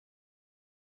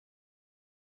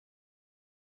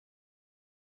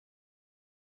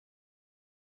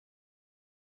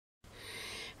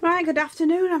Right, good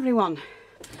afternoon everyone.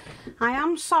 I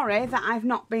am sorry that I've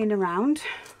not been around,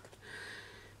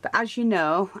 but as you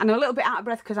know, and a little bit out of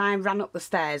breath because I ran up the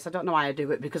stairs. I don't know why I do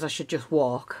it, because I should just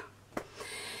walk.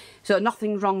 So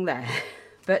nothing's wrong there,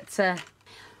 but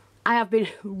I have been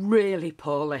really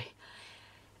poorly,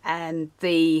 and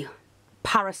the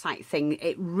parasite thing,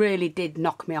 it really did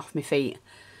knock me off my feet.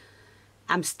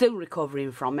 I'm still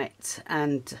recovering from it,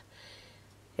 and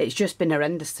it's just been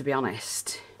horrendous, to be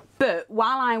honest. But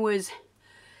while I was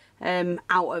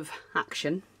out of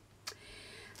action,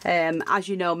 as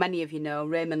you know, many of you know,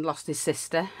 Raymond lost his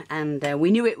sister, and we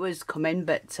knew it was coming,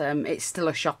 but it's still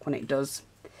a shock when it does.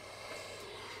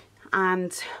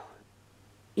 And,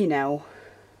 you know,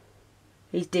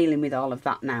 he's dealing with all of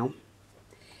that now.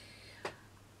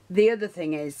 The other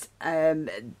thing is,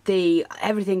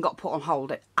 everything got put on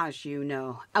hold, as you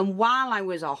know. And while I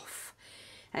was off,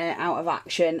 out of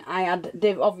action, I had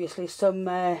obviously some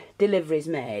deliveries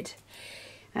made,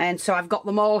 and so I've got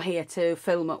them all here to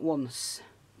film at once.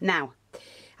 Now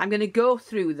I'm going to go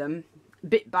through them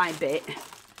bit by bit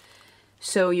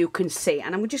so you can see,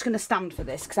 and I'm just going to stand for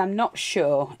this because I'm not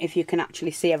sure if you can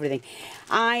actually see everything.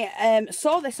 I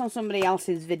saw this on somebody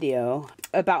else's video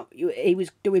about, he was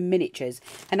doing miniatures,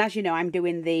 and as you know, I'm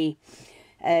doing the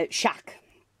shack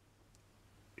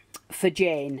for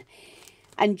Jane.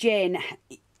 And Jane,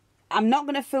 I'm not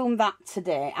going to film that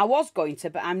today. I was going to,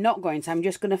 but I'm not going to. I'm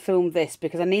just going to film this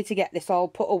because I need to get this all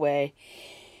put away.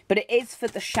 But it is for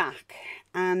the shack,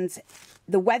 and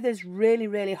the weather's really,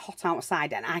 really hot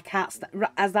outside, and I can't,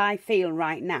 as I feel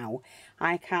right now,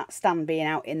 I can't stand being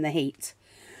out in the heat.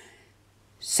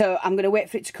 So I'm going to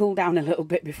wait for it to cool down a little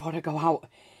bit before I go out,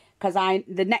 because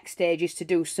the next stage is to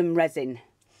do some resin.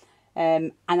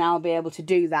 And I'll be able to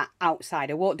do that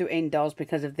outside. I won't do it indoors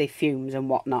because of the fumes and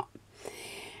whatnot.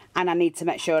 And I need to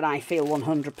make sure I feel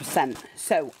 100%.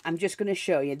 So I'm just going to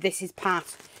show you. This is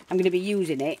part, I'm going to be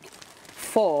using it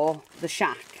for the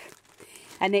shack.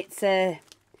 And it's a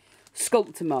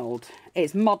sculptor mould.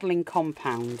 It's modelling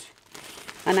compound.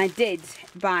 And I did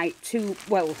buy two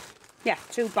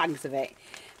bags of it,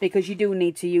 because you do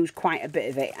need to use quite a bit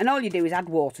of it. And all you do is add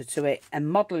water to it and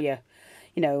model your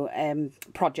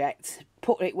project,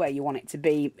 put it where you want it to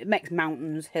be. It makes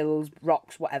mountains, hills,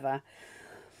 rocks, whatever,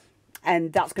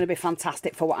 and that's going to be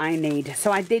fantastic for what I need.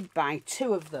 So I did buy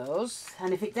 2 of those,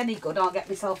 and if it's any good, I'll get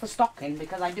myself a stocking,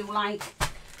 because I do like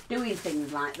doing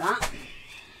things like that.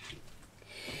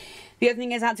 The other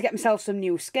thing is I had to get myself some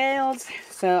new scales,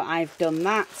 so I've done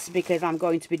that because I'm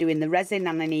going to be doing the resin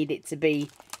and I need it to be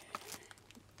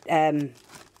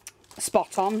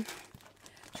spot on.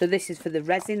 So this is for the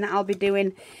resin that I'll be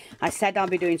doing. I said I'll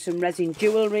be doing some resin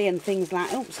jewellery and things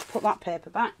like, oops, put that paper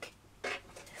back.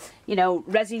 You know,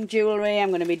 resin jewellery. I'm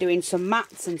going to be doing some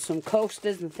mats and some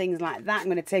coasters and things like that. I'm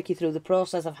going to take you through the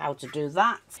process of how to do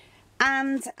that.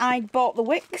 And I bought the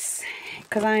wicks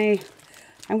because I'm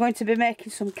going to be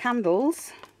making some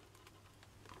candles.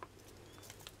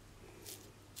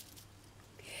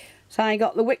 So I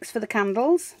got the wicks for the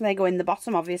candles. They go in the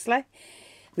bottom, obviously. And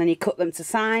then you cut them to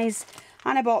size.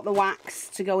 And I bought the wax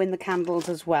to go in the candles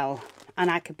as well.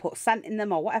 And I can put scent in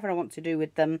them or whatever I want to do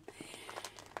with them.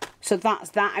 So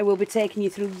that's that. I will be taking you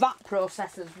through that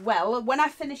process as well. When I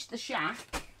finish the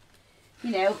shack, you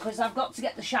know, because I've got to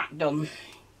get the shack done.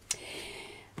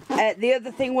 The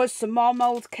other thing was some more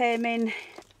mould came in.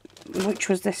 Which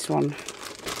was this one?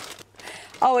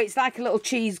 Oh, it's like a little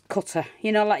cheese cutter.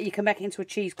 You know, like you can make it into a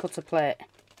cheese cutter plate.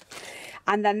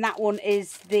 And then that one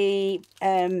is the...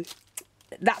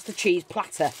 that's the cheese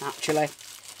platter, actually.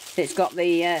 It's got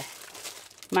the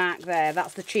mark there.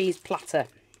 That's the cheese platter.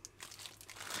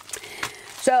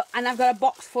 So, and I've got a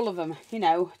box full of them, you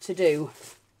know, to do.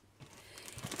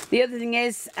 The other thing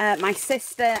is, my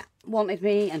sister wanted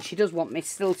me, and she does want me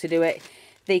still to do it,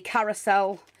 the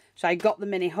carousel. So I got the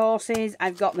mini horses,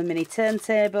 I've got the mini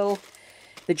turntable.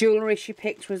 The jewellery she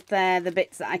picked was there, the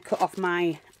bits that I cut off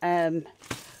my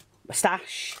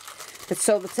stash.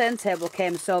 So the turntable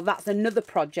came, so that's another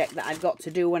project that I've got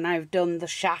to do when I've done the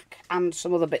shack and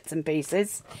some other bits and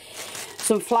pieces.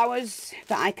 Some flowers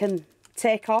that I can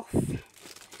take off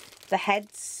the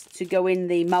heads to go in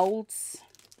the moulds.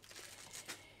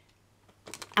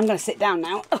 I'm going to sit down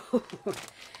now.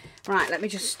 Right, let me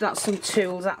just, that's some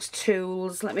tools, that's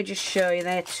tools. Let me just show you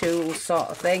their tools sort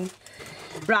of thing.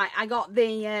 Right, I got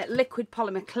the liquid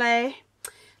polymer clay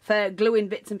for gluing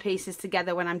bits and pieces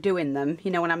together when I'm doing them.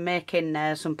 You know, when I'm making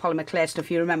some polymer clay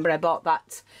stuff. You remember I bought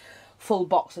that full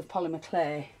box of polymer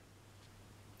clay.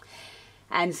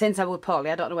 And since I was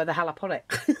poorly, I don't know where the hell I put it.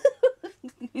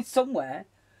 It's somewhere.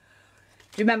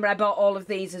 Do you remember I bought all of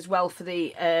these as well for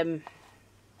the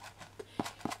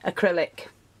acrylic?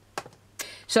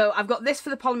 So I've got this for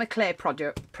the polymer clay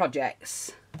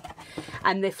projects,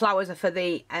 and the flowers are for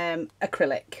the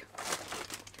acrylic.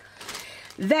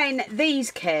 Then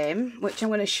these came, which I'm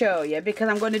going to show you because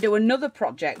I'm going to do another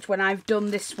project when I've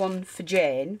done this one for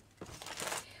Jane.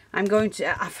 I'm going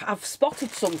to, I've spotted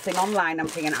something online, I'm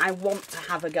thinking I want to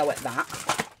have a go at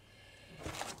that.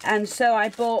 And so I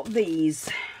bought these.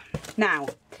 Now,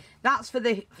 that's for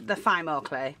the Fimo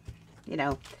clay, you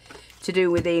know, to do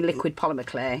with the liquid polymer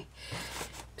clay.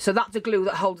 So that's the glue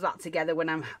that holds that together when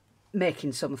I'm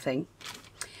making something.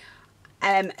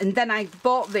 And then I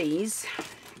bought these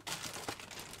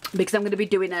because I'm going to be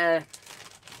doing a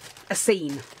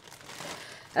scene.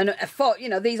 And I thought, you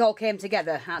know, these all came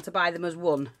together. I had to buy them as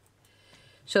one.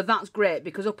 So that's great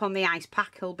because up on the ice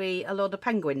pack will be a load of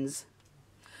penguins.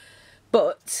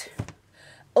 But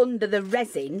under the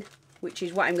resin, which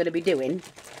is what I'm going to be doing,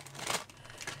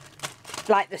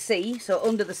 like the sea, so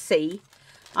under the sea,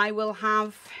 I will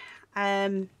have, let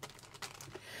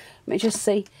me just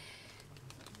see,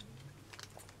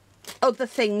 other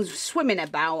things swimming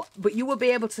about, but you will be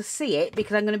able to see it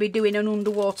because I'm going to be doing an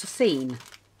underwater scene.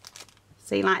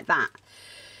 See, like that.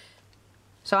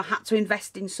 So I had to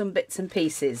invest in some bits and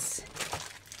pieces.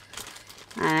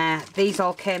 These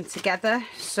all came together,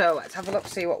 so let's have a look,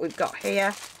 see what we've got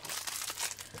here.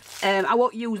 I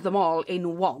won't use them all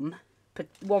in one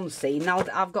scene. Now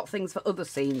I've got things for other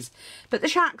scenes, but the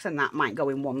sharks and that might go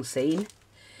in one scene.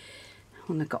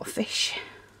 And I've got a fish.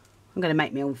 I'm going to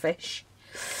make my own fish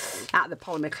out of the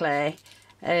polymer clay.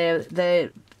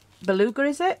 The beluga,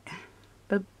 is it?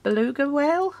 Beluga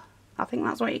whale? I think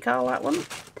that's what you call that one.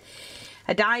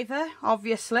 A diver,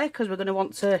 obviously, because we're going to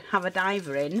want to have a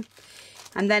diver in.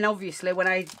 And then obviously when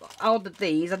I ordered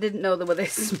these, I didn't know they were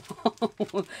this small.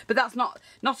 But that's not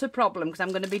a problem because I'm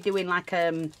going to be doing like,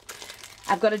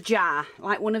 I've got a jar,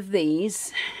 like one of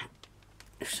these,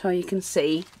 so you can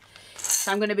see. So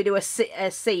I'm going to be doing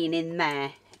a scene in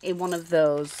there, in one of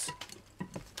those.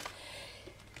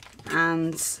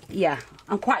 And yeah,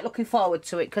 I'm quite looking forward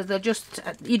to it because they're just,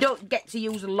 you don't get to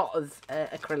use a lot of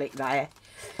acrylic there.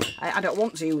 I don't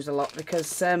want to use a lot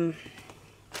because I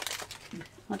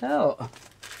don't,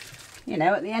 you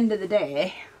know, at the end of the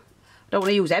day I don't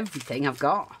want to use everything I've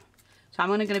got, so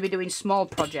I'm only going to be doing small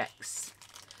projects.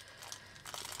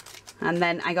 And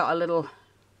then I got a little,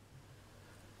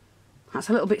 that's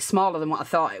a little bit smaller than what I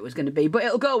thought it was going to be, but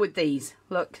it'll go with these,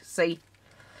 look, see.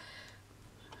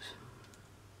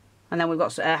 And then we've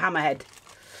got a hammerhead.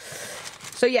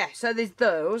 So yeah, so there's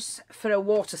those for a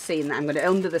water scene that I'm going to,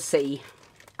 under the sea,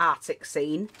 Arctic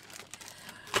scene.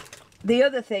 The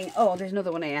other thing, oh, there's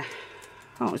another one here.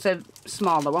 Oh, it's a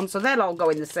smaller one, so they'll all go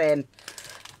in the same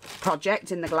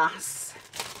project in the glass.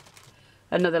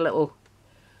 Another little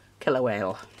killer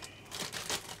whale.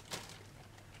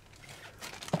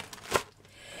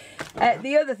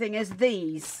 The other thing is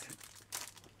these.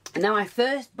 Now I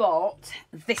first bought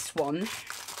this one,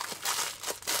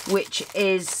 which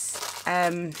is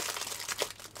let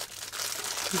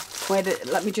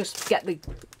me just get the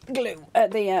glue,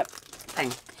 the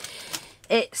thing.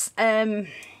 It's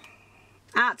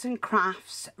Arts and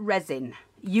Crafts resin,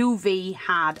 UV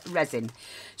hard resin.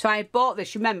 So I bought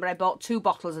this, remember I bought 2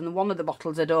 bottles and one of the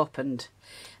bottles had opened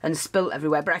and spilt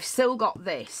everywhere, but I've still got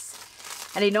this.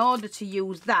 And in order to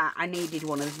use that, I needed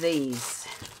one of these,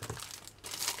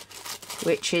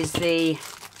 which is the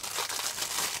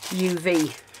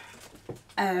UV.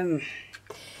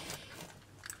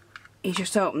 You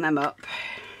just open them up,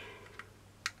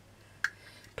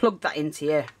 plug that into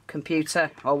your computer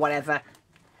or whatever.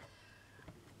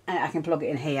 I can plug it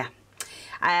in here.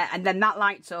 And then that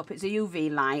lights up. It's a UV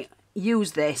light.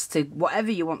 Use this to whatever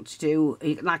you want to do,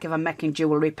 like if I'm making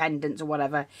jewellery, pendants or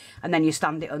whatever, and then you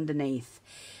stand it underneath.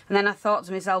 And then I thought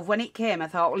to myself, when it came, I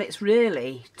thought, well, it's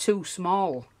really too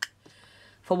small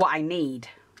for what I need.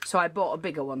 So I bought a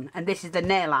bigger one, and this is the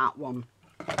nail art one.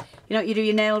 You know what you do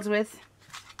your nails with?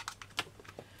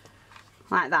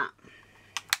 Like that.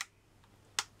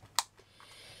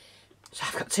 So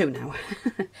I've got 2 now.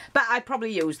 But I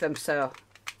probably use them, so,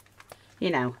 you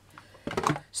know.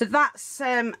 So that's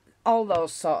all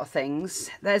those sort of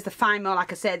things. There's the Fimo,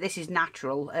 like I said, this is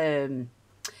natural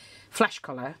flesh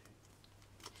colour.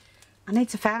 I need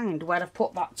to find where I've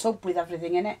put that tub with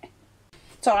everything in it.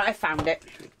 It's alright, I found it.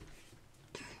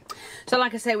 So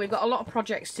like I say, we've got a lot of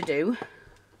projects to do.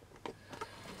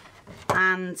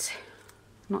 And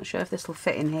I'm not sure if this will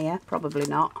fit in here, probably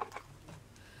not.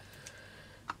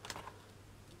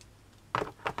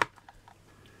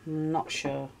 Not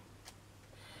sure.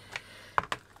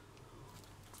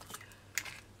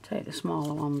 Take the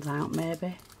smaller ones out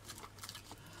maybe.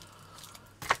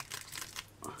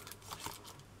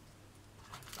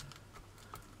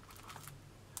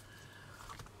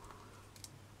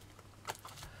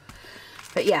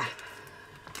 But yeah,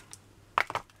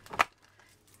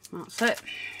 that's it.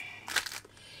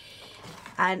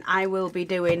 And I will be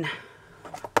doing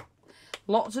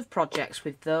lots of projects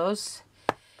with those.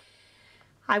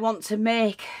 I want to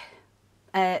make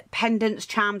pendants,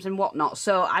 charms and whatnot,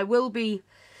 so I will be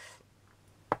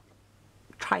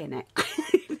trying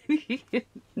it.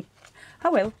 I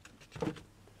will.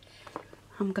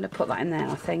 I'm going to put that in there,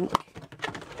 I think,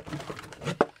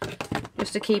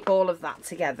 just to keep all of that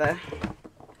together.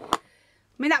 I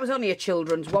mean, that was only a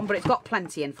children's one, but it's got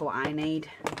plenty in for what I need.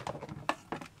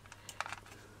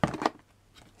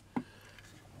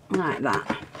 Like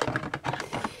that.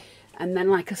 And then,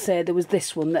 like I said, there was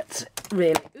this one that's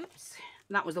really, oops,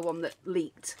 that was the one that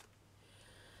leaked.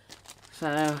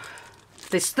 So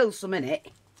there's still some in it.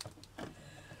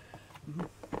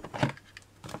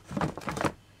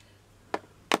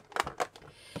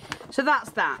 So that's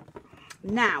that.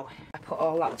 Now I put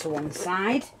all that to one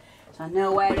side so I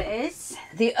know where it is.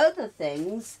 The other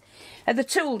things are the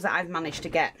tools that I've managed to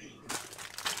get.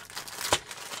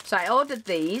 So I ordered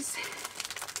these,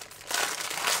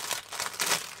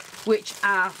 which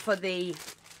are for the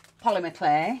polymer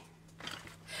clay.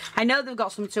 I know they've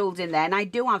got some tools in there, and I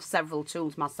do have several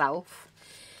tools myself,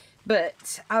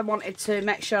 but I wanted to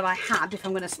make sure I had, if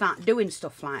I'm going to start doing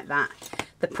stuff like that,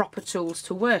 the proper tools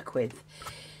to work with.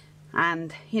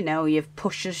 And you know, you've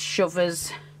pushers,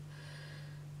 shovers,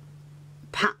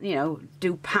 you know,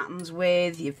 do patterns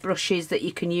with, you've brushes that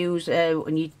you can use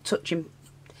when you're touching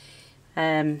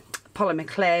polymer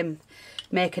clay,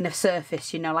 making a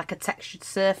surface, you know, like a textured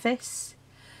surface.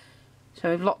 So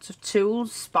we have lots of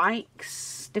tools,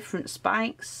 spikes, different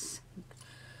spikes,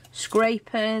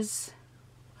 scrapers,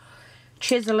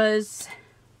 chiselers,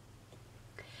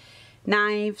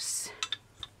 knives.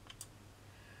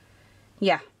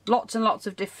 Yeah, lots and lots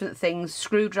of different things.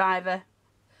 Screwdriver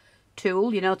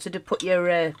tool, you know, to put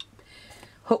your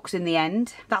hooks in the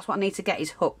end. That's what I need to get,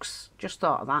 is hooks. Just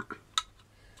thought of that.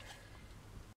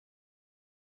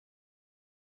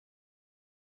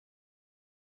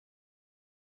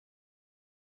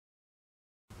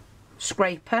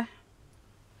 Scraper.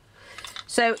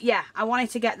 So yeah, I wanted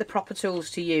to get the proper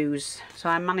tools to use, so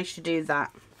I managed to do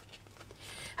that.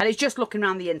 And it's just looking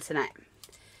around the internet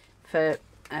for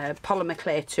polymer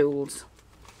clay tools,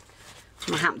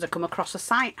 and I happened to come across a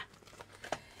site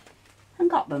and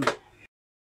got them.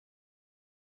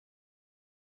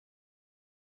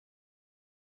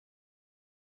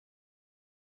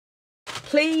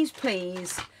 Please,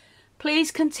 please,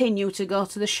 please continue to go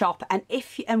to the shop, and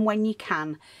if and when you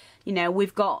can, you know,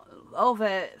 we've got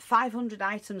over 500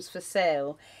 items for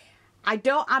sale. I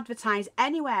don't advertise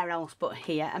anywhere else but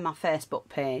here and my Facebook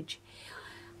page.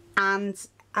 And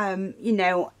you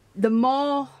know, the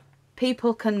more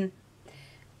people can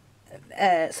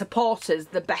support us,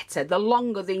 the better. The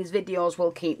longer these videos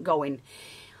will keep going,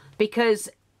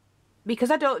 because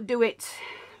I don't do it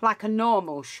like a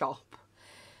normal shop.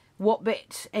 What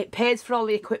bit it pays for all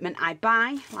the equipment I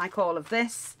buy, like all of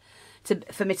this,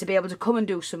 for me to be able to come and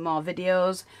do some more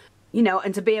videos, you know,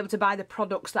 and to be able to buy the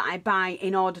products that I buy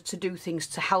in order to do things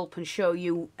to help and show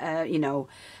you, you know,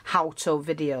 how-to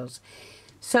videos.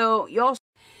 So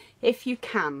if you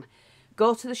can,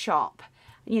 go to the shop,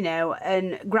 you know,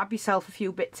 and grab yourself a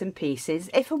few bits and pieces,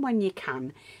 if and when you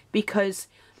can, because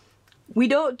we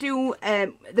don't do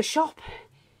the shop.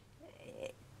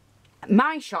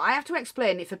 My shop, I have to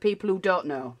explain it for people who don't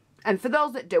know, and for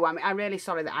those that do, I'm really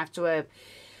sorry that I have to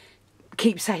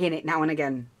keep saying it now and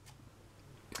again.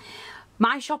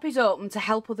 My shop is open to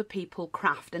help other people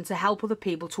craft and to help other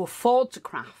people to afford to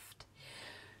craft.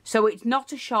 So it's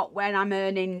not a shop where I'm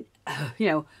earning, you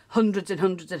know, hundreds and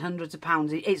hundreds and hundreds of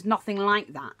pounds. It's nothing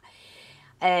like that.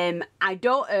 I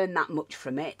don't earn that much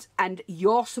from it, and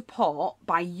your support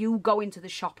by you going to the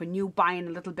shop and you buying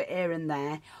a little bit here and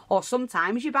there, or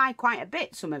sometimes you buy quite a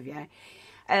bit, some of you,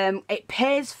 it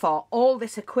pays for all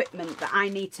this equipment that I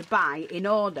need to buy in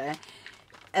order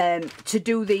to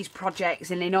do these projects,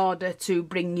 and in order to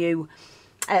bring you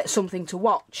something to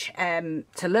watch,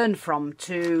 to learn from,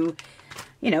 to,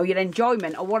 you know, your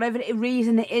enjoyment, or whatever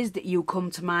reason it is that you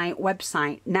come to my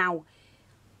website. Now,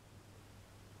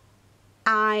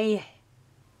 I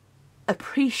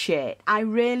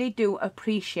really do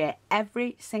appreciate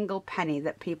every single penny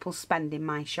that people spend in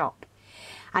my shop.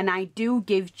 And I do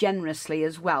give generously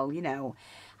as well, you know.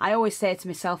 I always say to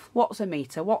myself, what's a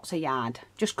metre? What's a yard?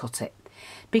 Just cut it.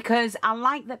 Because I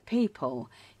like that people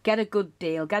get a good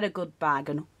deal, get a good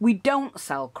bargain. We don't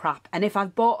sell crap. And if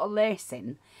I've bought a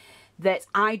lacing that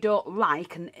I don't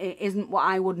like and it isn't what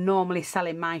I would normally sell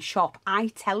in my shop, I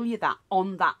tell you that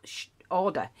on that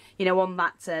order, you know, on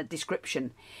that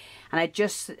description. and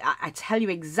I tell you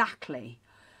exactly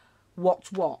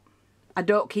what's what. I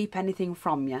don't keep anything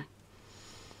from you.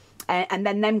 And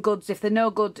then them goods, if they're no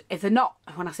good, if they're not,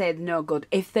 when I say they're no good,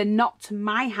 if they're not to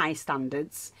my high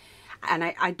standards, and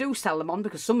I do sell them on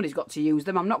because somebody's got to use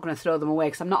them, I'm not going to throw them away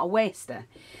because I'm not a waster.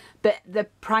 But the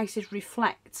prices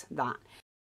reflect that.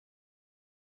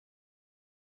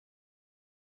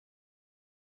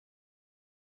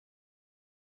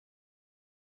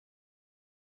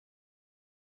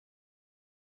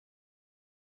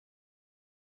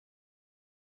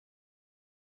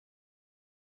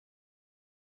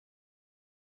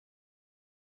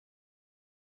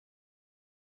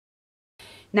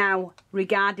 Now,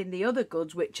 regarding the other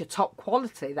goods, which are top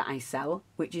quality that I sell,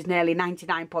 which is nearly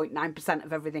 99.9%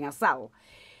 of everything I sell,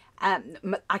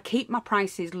 I keep my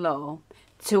prices low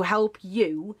to help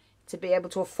you to be able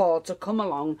to afford to come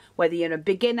along, whether you're a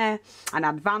beginner, an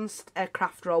advanced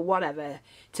crafter or whatever,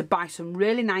 to buy some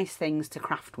really nice things to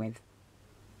craft with.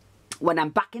 When I'm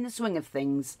back in the swing of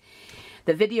things,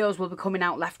 the videos will be coming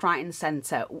out left, right and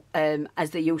centre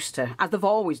as they used to, as they've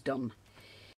always done.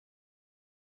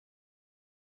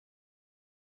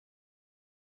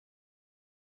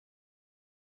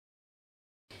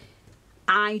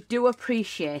 I do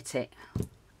appreciate it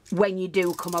when you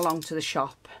do come along to the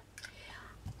shop.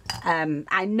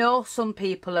 I know some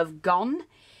people have gone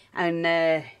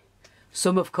and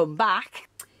some have come back.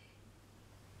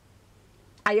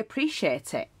 I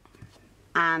appreciate it,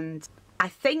 and I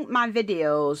think my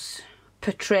videos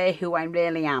portray who I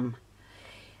really am.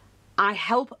 I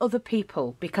help other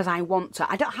people because I want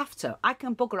to. I don't have to. I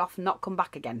can bugger off and not come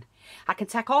back again. I can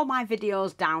take all my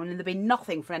videos down and there'll be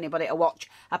nothing for anybody to watch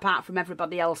apart from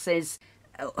everybody else's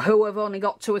who have only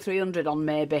got 200 or 300 on,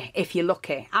 maybe, if you're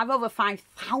lucky. I've over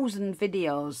 5,000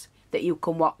 videos that you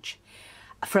can watch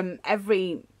from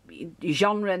every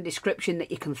genre and description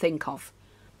that you can think of.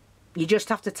 You just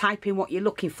have to type in what you're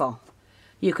looking for.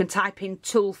 You can type in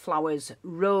tulle flowers,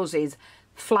 roses,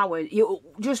 flowers,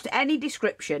 just any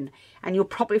description, and you'll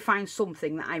probably find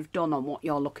something that I've done on what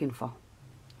you're looking for.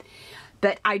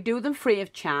 But I do them free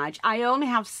of charge. I only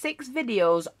have 6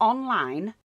 videos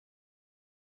online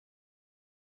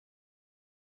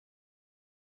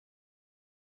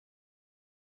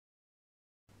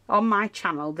on my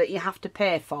channel that you have to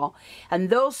pay for, and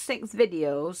those 6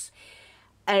 videos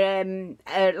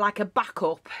are like a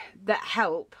backup that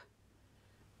help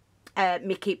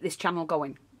me keep this channel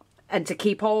going and to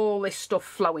keep all this stuff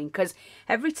flowing, because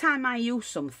every time I use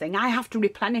something I have to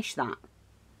replenish that.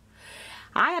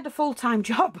 I had a full-time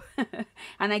job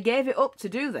and I gave it up to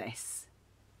do this,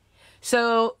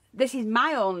 so this is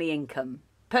my only income,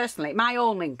 personally, my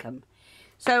own income.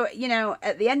 So, you know,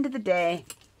 at the end of the day,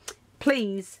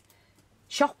 please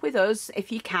shop with us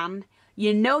if you can.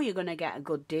 You know you're going to get a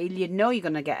good deal, you know you're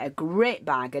going to get a great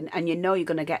bargain, and you know you're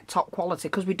going to get top quality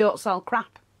because we don't sell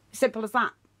crap. Simple as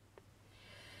that.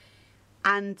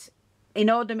 And in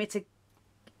order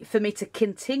for me to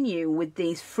continue with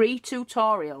these free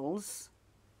tutorials,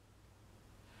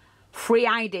 free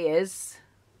ideas,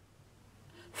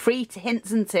 free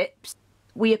hints and tips,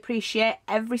 we appreciate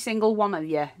every single one of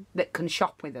you that can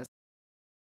shop with us.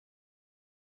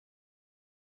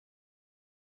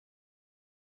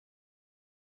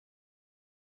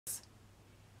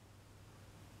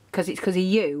 Because it's because of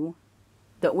you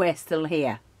that we're still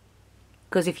here.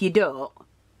 Because if you don't,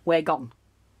 we're gone.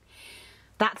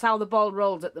 That's how the ball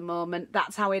rolls at the moment.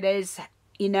 That's how it is.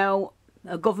 You know,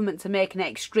 the governments are making it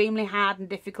extremely hard and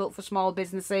difficult for small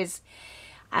businesses.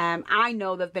 I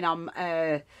know they've been on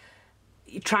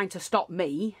trying to stop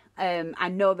me. I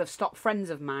know they've stopped friends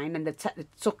of mine, and they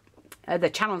took the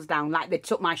channels down, like they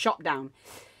took my shop down.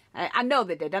 I know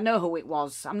they did. I know who it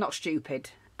was. I'm not stupid.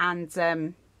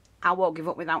 And I won't give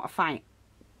up without a fight.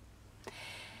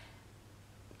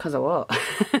 Because I won't.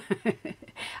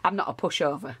 I'm not a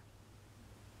pushover.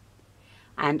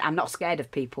 And I'm not scared of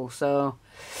people, so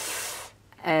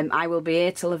I will be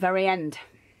here till the very end,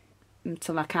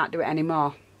 until I can't do it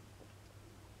anymore.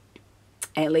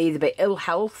 It'll either be ill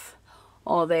health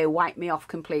or they wipe me off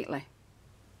completely.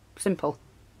 Simple.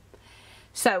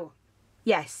 So,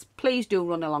 yes, please do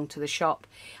run along to the shop.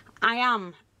 I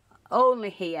am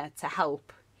only here to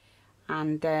help,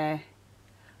 and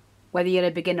whether you're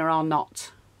a beginner or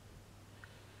not.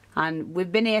 And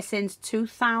we've been here since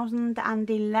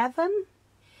 2011.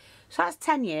 So that's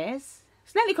 10 years.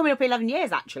 It's nearly coming up 11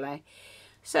 years, actually.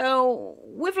 So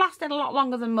we've lasted a lot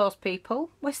longer than most people.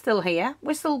 We're still here.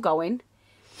 We're still going.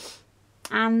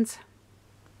 And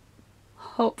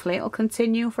hopefully it'll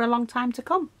continue for a long time to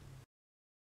come.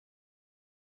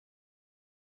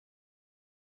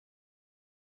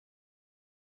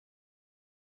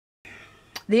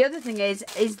 The other thing is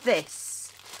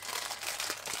this,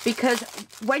 because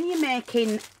when you're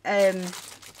making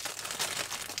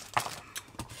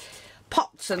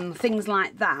pots and things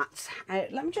like that,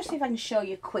 let me just see if I can show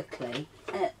you quickly.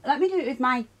 Let me do it with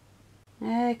my,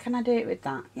 can I do it with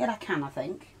that? Yeah, I can, I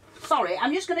think. Sorry,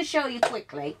 I'm just going to show you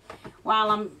quickly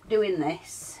while I'm doing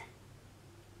this.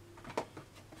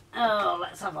 Oh,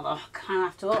 let's have a look. I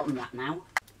have to open that now.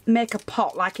 Make a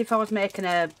pot, like if I was making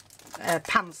a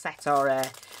pan set or a,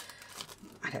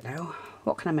 I don't know,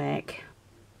 what can I make?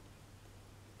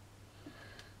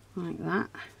 Like that.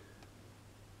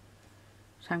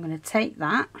 So I'm going to take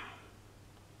that,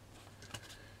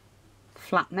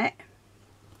 flatten it,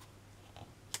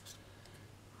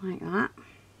 like that,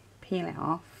 peel it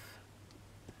off.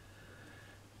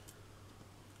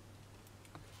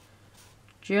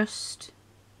 Just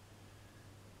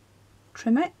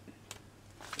trim it.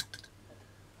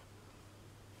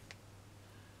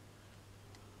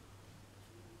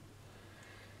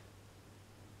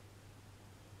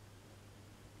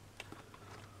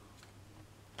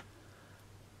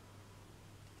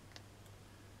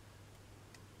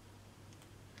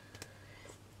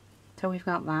 So we've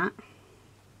got that,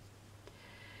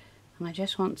 and I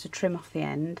just want to trim off the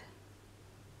end.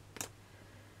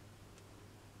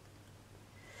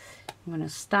 I'm going to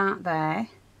start there,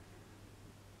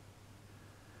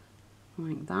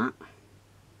 like that.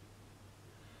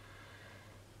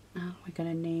 And we're going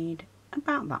to need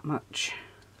about that much,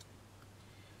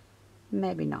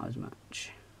 maybe not as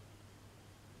much,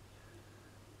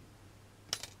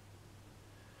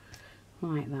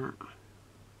 like that.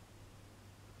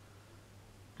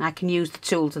 I can use the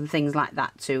tools and things like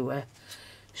that to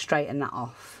straighten that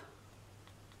off.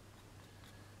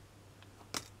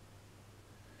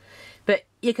 But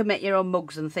you can make your own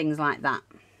mugs and things like that.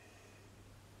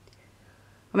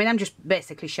 I mean, I'm just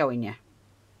basically showing you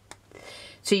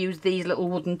to use these little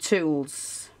wooden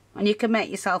tools, and you can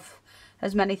make yourself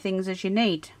as many things as you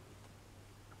need.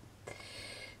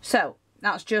 So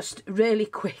that's just really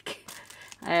quick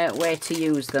way to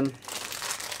use them.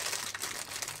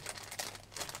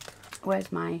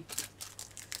 Where's my...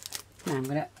 No, I'm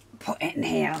going to put it in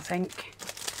here, I think.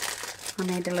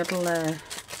 I need a little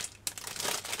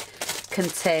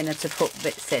container to put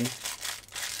bits in.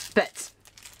 But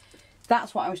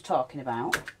that's what I was talking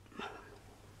about.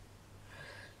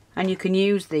 And you can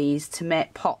use these to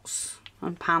make pots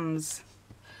and pans,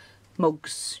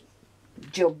 mugs,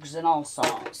 jugs and all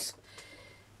sorts.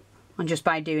 And just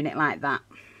by doing it like that.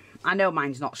 I know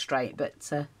mine's not straight,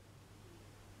 but...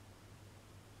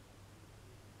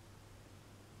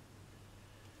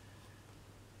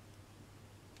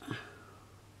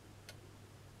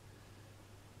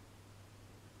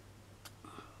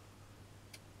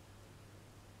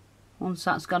 once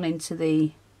that's gone into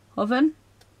the oven,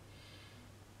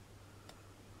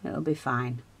 it'll be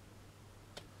fine.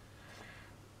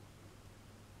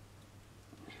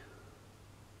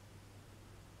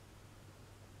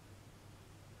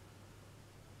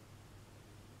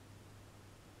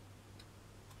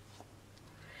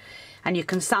 And you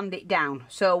can sand it down.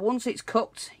 So once it's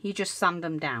cooked, you just sand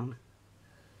them down,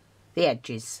 the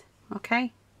edges,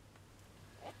 okay?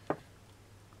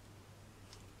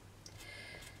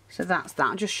 So that's that.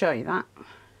 I'll just show you that.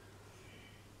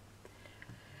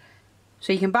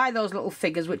 So you can buy those little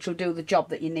figures which will do the job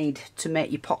that you need to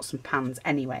make your pots and pans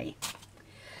anyway.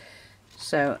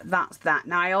 So that's that.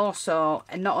 Now I also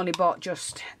not only bought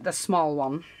just the small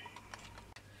one,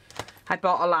 I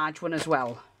bought a large one as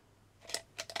well.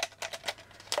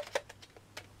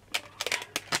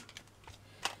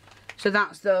 So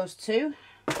that's those two.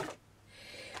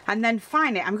 And then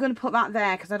finally, I'm going to put that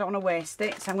there because I don't want to waste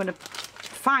it. So I'm going to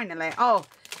finally, oh,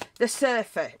 the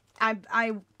surfer.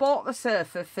 I bought the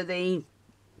surfer for the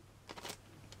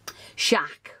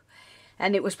shack,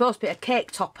 and it was supposed to be a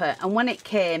cake topper, and when it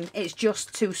came, it's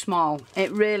just too small.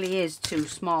 It really is too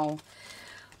small.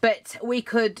 But we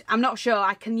could, I'm not sure,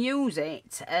 I can use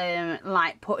it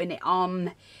like putting it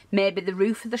on maybe the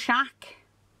roof of the shack.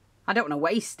 I don't want to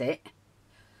waste it,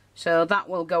 so that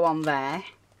will go on there.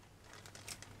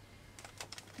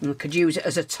 And I could use it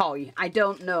as a toy. I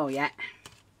don't know yet.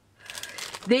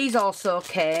 These also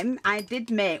came. I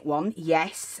did make one,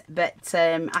 yes, but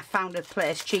I found a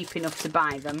place cheap enough to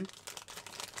buy them.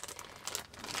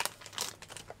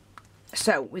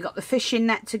 So we got the fishing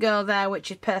net to go there,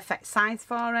 which is perfect size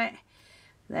for it.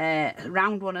 The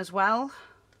round one as well.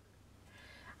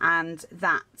 And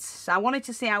that. So I wanted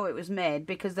to see how it was made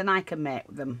because then I can make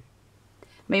them. I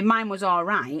mean, mine was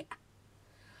alright,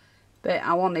 but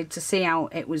I wanted to see how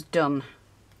it was done.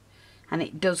 And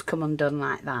it does come undone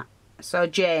like that. So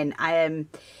Jane,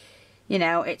 you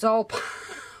know, it's all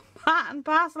part and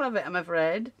parcel of it, I'm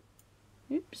afraid.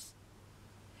 Oops.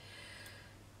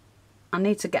 I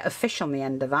need to get a fish on the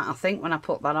end of that, I think, when I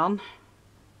put that on.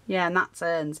 Yeah, and that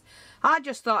turns. I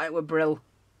just thought it were brill.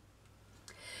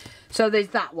 So there's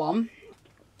that one.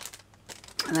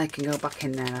 And they can go back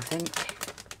in there, I think.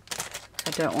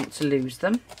 I don't want to lose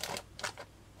them.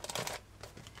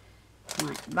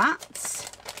 Like that.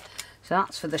 So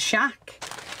that's for the shack.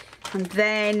 And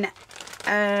then,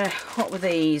 what were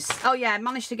these? Oh yeah, I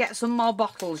managed to get some more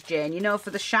bottles, Jane, you know,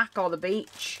 for the shack or the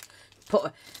beach.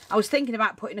 I was thinking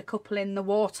about putting a couple in the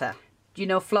water. You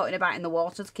know, floating about in the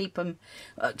water to keep them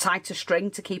tied to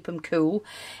string to keep them cool.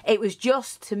 It was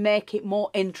just to make it more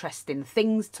interesting,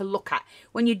 things to look at.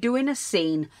 When you're doing a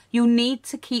scene, you need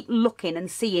to keep looking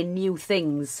and seeing new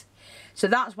things. So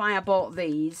that's why I bought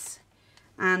these.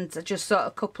 And I just sort of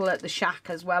a couple at the shack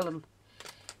as well.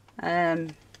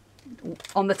 And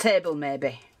on the table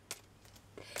maybe.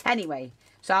 Anyway,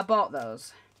 so I bought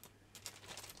those.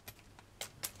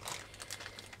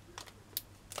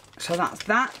 So that's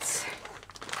that.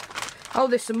 Oh,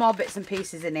 there's some more bits and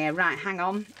pieces in here. Right, hang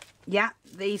on. Yeah,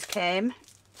 these came.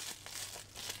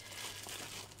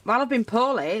 Well, I've been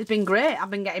poorly. It's been great. I've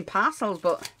been getting parcels,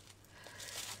 but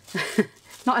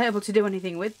not able to do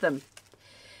anything with them.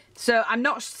 So I'm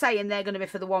not saying they're going to be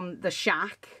for the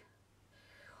shack.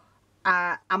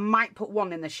 I might put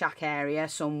one in the shack area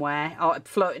somewhere, or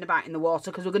floating about in the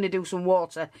water, because we're going to do some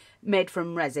water made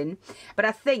from resin. But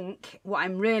I think what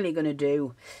I'm really going to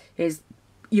do is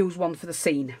use one for the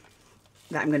scene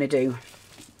that I'm going to do.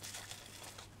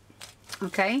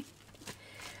 Okay,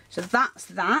 so that's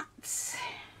that.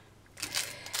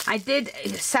 I did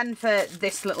send for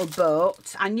this little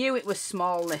boat. I knew it was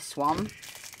small, this one,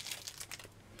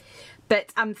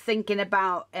 but I'm thinking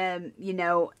about you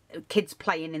know, kids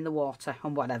playing in the water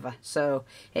and whatever, so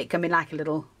it can be like a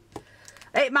little,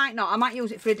 it might not, I might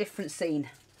use it for a different scene,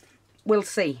 we'll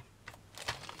see.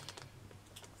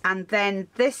 And then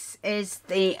this is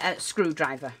the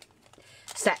screwdriver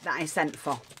set that I sent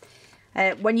for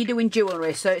when you're doing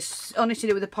jewellery, so it's only to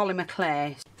do with the polymer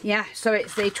clay. Yeah, so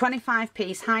it's the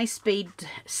 25-piece high-speed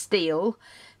steel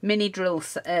mini drill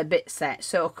bit set.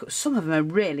 So some of them are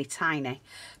really tiny,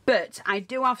 but I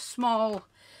do have small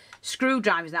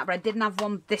screwdrivers now, but I didn't have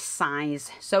one this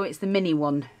size, so it's the mini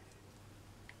one,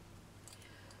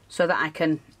 so that I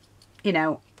can, you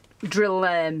know, drill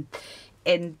in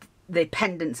the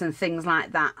pendants and things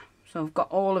like that. So I've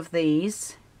got all of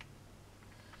these.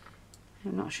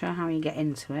 I'm not sure how you get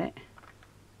into it.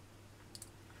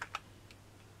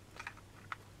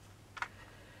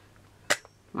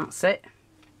 That's it.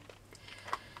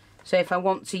 So if I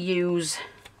want to use,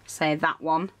 say, that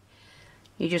one,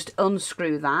 you just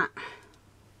unscrew that.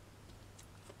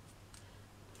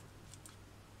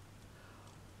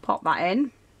 Pop that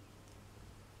in.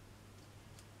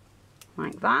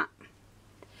 Like that.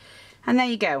 And there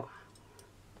you go.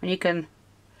 And you can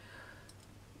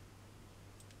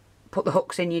put the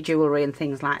hooks in your jewellery and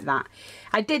things like that.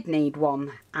 I did need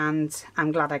one, and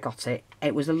I'm glad I got it.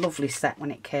 It was a lovely set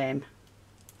when it came.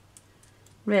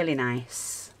 Really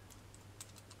nice.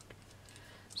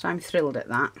 So I'm thrilled at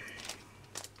that.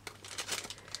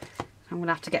 I'm going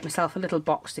to have to get myself a little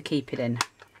box to keep it in.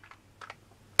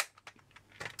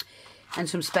 And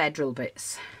some spare drill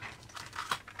bits.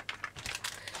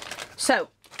 So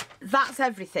that's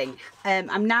everything.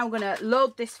 I'm now going to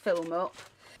load this film up.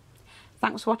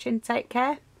 Thanks for watching. Take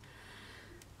care.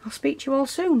 I'll speak to you all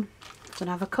soon. I'm going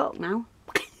to have a cook now.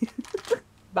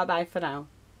 Bye bye for now.